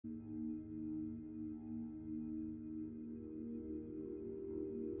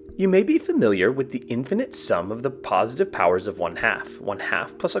You may be familiar with the infinite sum of the positive powers of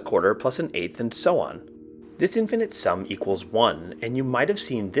 1/2 plus a quarter plus an eighth and so on. This infinite sum equals 1, and you might have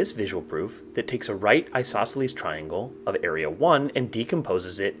seen this visual proof that takes a right isosceles triangle of area 1 and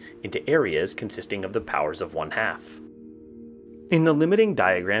decomposes it into areas consisting of the powers of 1/2. In the limiting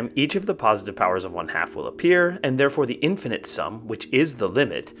diagram, each of the positive powers of 1/2 will appear, and therefore the infinite sum, which is the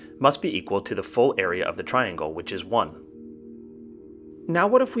limit, must be equal to the full area of the triangle, which is 1. Now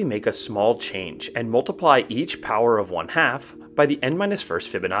what if we make a small change and multiply each power of 1/2 by the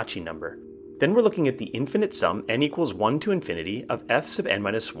n-1st Fibonacci number? Then we're looking at the infinite sum n equals 1 to infinity of f sub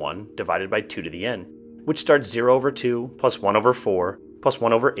n-1 divided by 2 to the n, which starts 0 over 2 plus 1 over 4 plus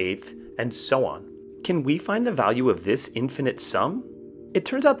 1 over 8th, and so on. Can we find the value of this infinite sum? It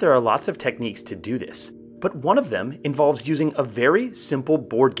turns out there are lots of techniques to do this, but one of them involves using a very simple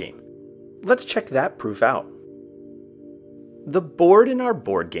board game. Let's check that proof out. The board in our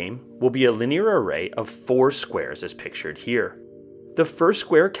board game will be a linear array of 4 squares as pictured here. The first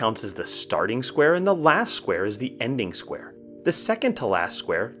square counts as the starting square and the last square is the ending square. The second to last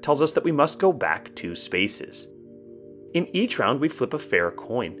square tells us that we must go back 2 spaces. In each round we flip a fair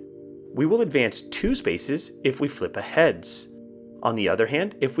coin. We will advance 2 spaces if we flip a heads. On the other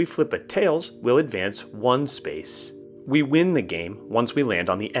hand, if we flip a tails, we'll advance 1 space. We win the game once we land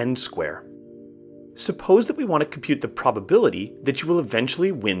on the end square. Suppose that we want to compute the probability that you will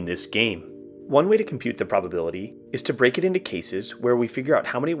eventually win this game. One way to compute the probability is to break it into cases where we figure out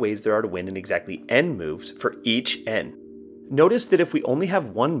how many ways there are to win in exactly n moves for each n. Notice that if we only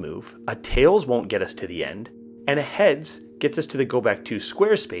have 1 move, a tails won't get us to the end, and a heads gets us to the go back 2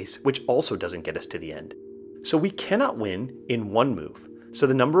 square space, which also doesn't get us to the end. So we cannot win in 1 move, so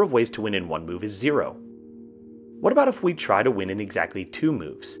the number of ways to win in 1 move is 0. What about if we try to win in exactly 2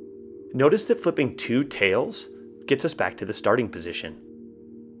 moves? Notice that flipping 2 tails gets us back to the starting position.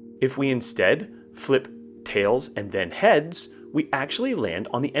 If we instead flip tails and then heads, we actually land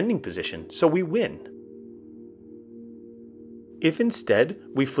on the ending position, so we win. If instead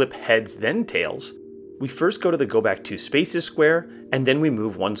we flip heads then tails, we first go to the go back 2 spaces square, and then we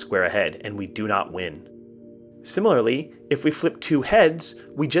move 1 square ahead, and we do not win. Similarly, if we flip 2 heads,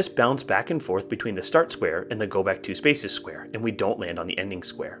 we just bounce back and forth between the start square and the go back 2 spaces square, and we don't land on the ending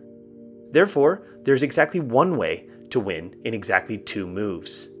square. Therefore, there's exactly 1 way to win in exactly 2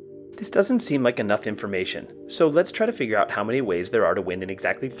 moves. This doesn't seem like enough information, so let's try to figure out how many ways there are to win in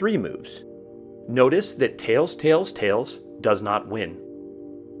exactly 3 moves. Notice that tails, tails, tails does not win.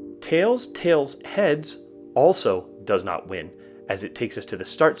 Tails, tails, heads also does not win, as it takes us to the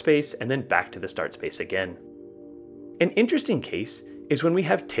start space and then back to the start space again. An interesting case is when we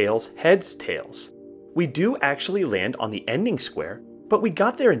have tails, heads, tails. We do actually land on the ending square, but we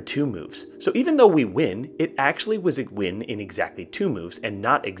got there in 2 moves, so even though we win, it actually was a win in exactly 2 moves and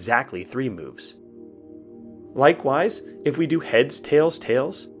not exactly 3 moves. Likewise, if we do heads, tails,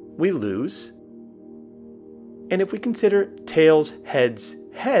 tails, we lose. And if we consider tails, heads,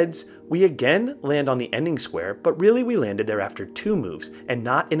 heads, we again land on the ending square, but really we landed there after 2 moves and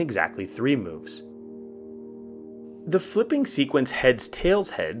not in exactly 3 moves. The flipping sequence heads,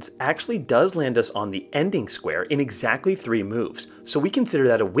 tails, heads actually does land us on the ending square in exactly 3 moves, so we consider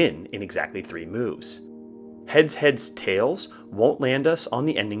that a win in exactly 3 moves. Heads, heads, tails won't land us on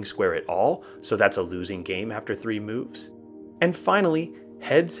the ending square at all, so that's a losing game after 3 moves. And finally,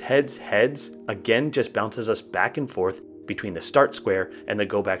 heads, heads, heads again just bounces us back and forth between the start square and the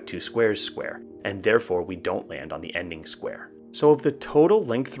go back 2 squares square, and therefore we don't land on the ending square. So of the total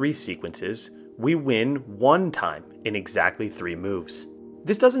length 3 sequences, we win 1 time in exactly 3 moves.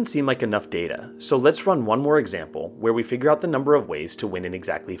 This doesn't seem like enough data, so let's run one more example where we figure out the number of ways to win in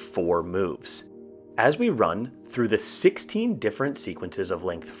exactly 4 moves. As we run through the 16 different sequences of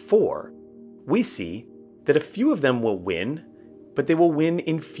length 4, we see that a few of them will win, but they will win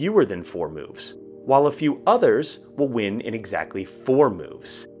in fewer than 4 moves, while a few others will win in exactly 4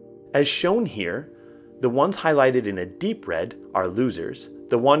 moves. As shown here, the ones highlighted in a deep red are losers,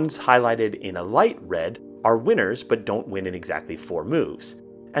 the ones highlighted in a light red are winners but don't win in exactly 4 moves,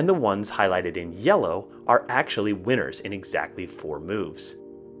 and the ones highlighted in yellow are actually winners in exactly 4 moves.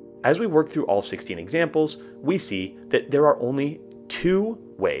 As we work through all 16 examples, we see that there are only 2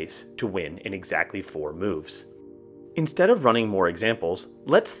 ways to win in exactly 4 moves. Instead of running more examples,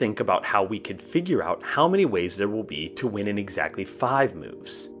 let's think about how we could figure out how many ways there will be to win in exactly 5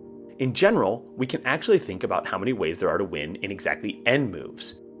 moves. In general, we can actually think about how many ways there are to win in exactly n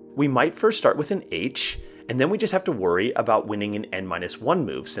moves. We might first start with an h, and then we just have to worry about winning in n-1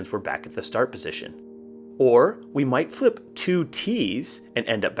 moves since we're back at the start position. Or we might flip 2 t's and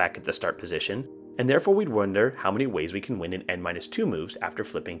end up back at the start position, and therefore we'd wonder how many ways we can win in n-2 moves after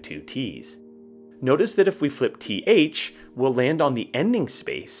flipping 2 t's. Notice that if we flip th, we'll land on the ending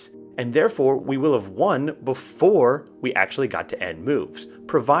space, and therefore we will have won before we actually got to n moves,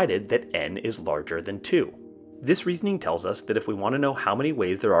 provided that n is larger than 2. This reasoning tells us that if we want to know how many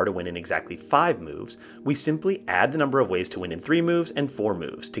ways there are to win in exactly 5 moves, we simply add the number of ways to win in 3 moves and 4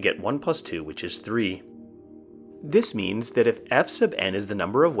 moves to get 1 plus 2, which is 3. This means that if f sub n is the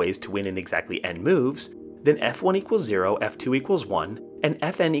number of ways to win in exactly n moves, then f1 equals 0, f2 equals 1, and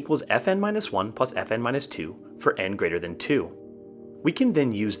fn equals fn minus 1 plus fn minus 2 for n greater than 2. We can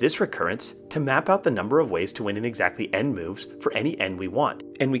then use this recurrence to map out the number of ways to win in exactly n moves for any n we want,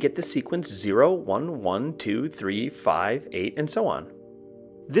 and we get the sequence 0, 1, 1, 2, 3, 5, 8, and so on.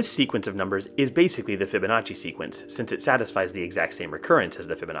 This sequence of numbers is basically the Fibonacci sequence, since it satisfies the exact same recurrence as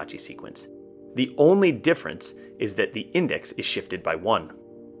the Fibonacci sequence. The only difference is that the index is shifted by 1.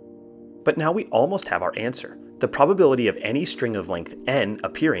 But now we almost have our answer. The probability of any string of length n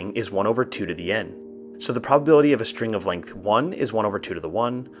appearing is 1 over 2 to the n. So the probability of a string of length 1 is 1 over 2 to the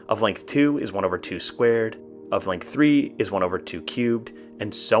 1, of length 2 is 1 over 2 squared, of length 3 is 1 over 2 cubed,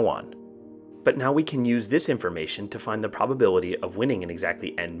 and so on. But now we can use this information to find the probability of winning in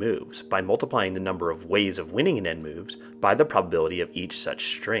exactly n moves by multiplying the number of ways of winning in n moves by the probability of each such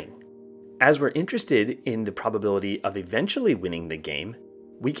string. As we're interested in the probability of eventually winning the game,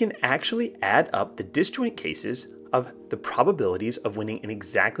 we can actually add up the disjoint cases of the probabilities of winning in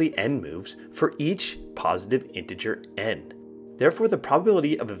exactly n moves for each positive integer n. Therefore, the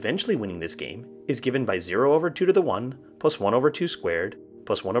probability of eventually winning this game is given by 0 over 2 to the 1, plus 1 over 2 squared,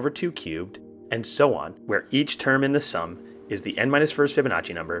 plus 1 over 2 cubed, and so on, where each term in the sum is the n-1st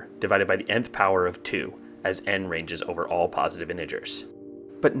Fibonacci number divided by the nth power of 2, as n ranges over all positive integers.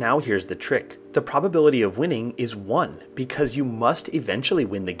 But now here's the trick. The probability of winning is 1, because you must eventually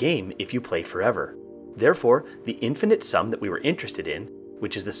win the game if you play forever. Therefore, the infinite sum that we were interested in,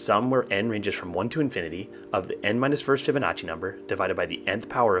 which is the sum where n ranges from 1 to infinity of the n-1st Fibonacci number divided by the nth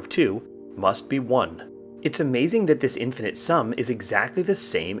power of 2, must be 1. It's amazing that this infinite sum is exactly the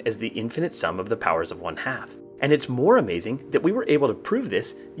same as the infinite sum of the powers of 1/2. And it's more amazing that we were able to prove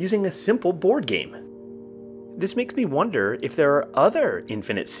this using a simple board game. This makes me wonder if there are other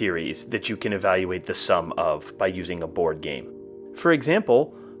infinite series that you can evaluate the sum of by using a board game. For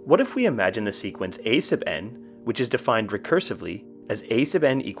example, what if we imagine the sequence a sub n, which is defined recursively as a sub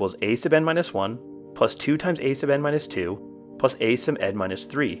n equals a sub n minus 1 plus 2 times a sub n minus 2 plus a sub n minus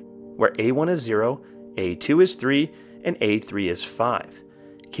 3, where a1 is 0, a2 is 3, and a3 is 5.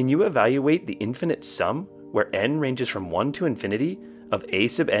 Can you evaluate the infinite sum, where n ranges from 1 to infinity, of a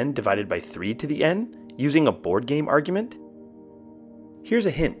sub n divided by 3 to the n, using a board game argument? Here's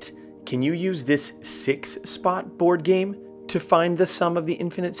a hint. Can you use this 6-spot board game to find the sum of the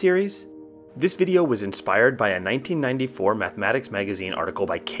infinite series? This video was inspired by a 1994 Mathematics Magazine article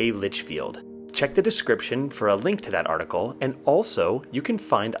by Kay Litchfield. Check the description for a link to that article, and also you can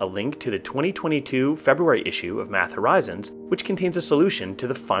find a link to the 2022 February issue of Math Horizons, which contains a solution to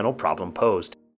the final problem posed.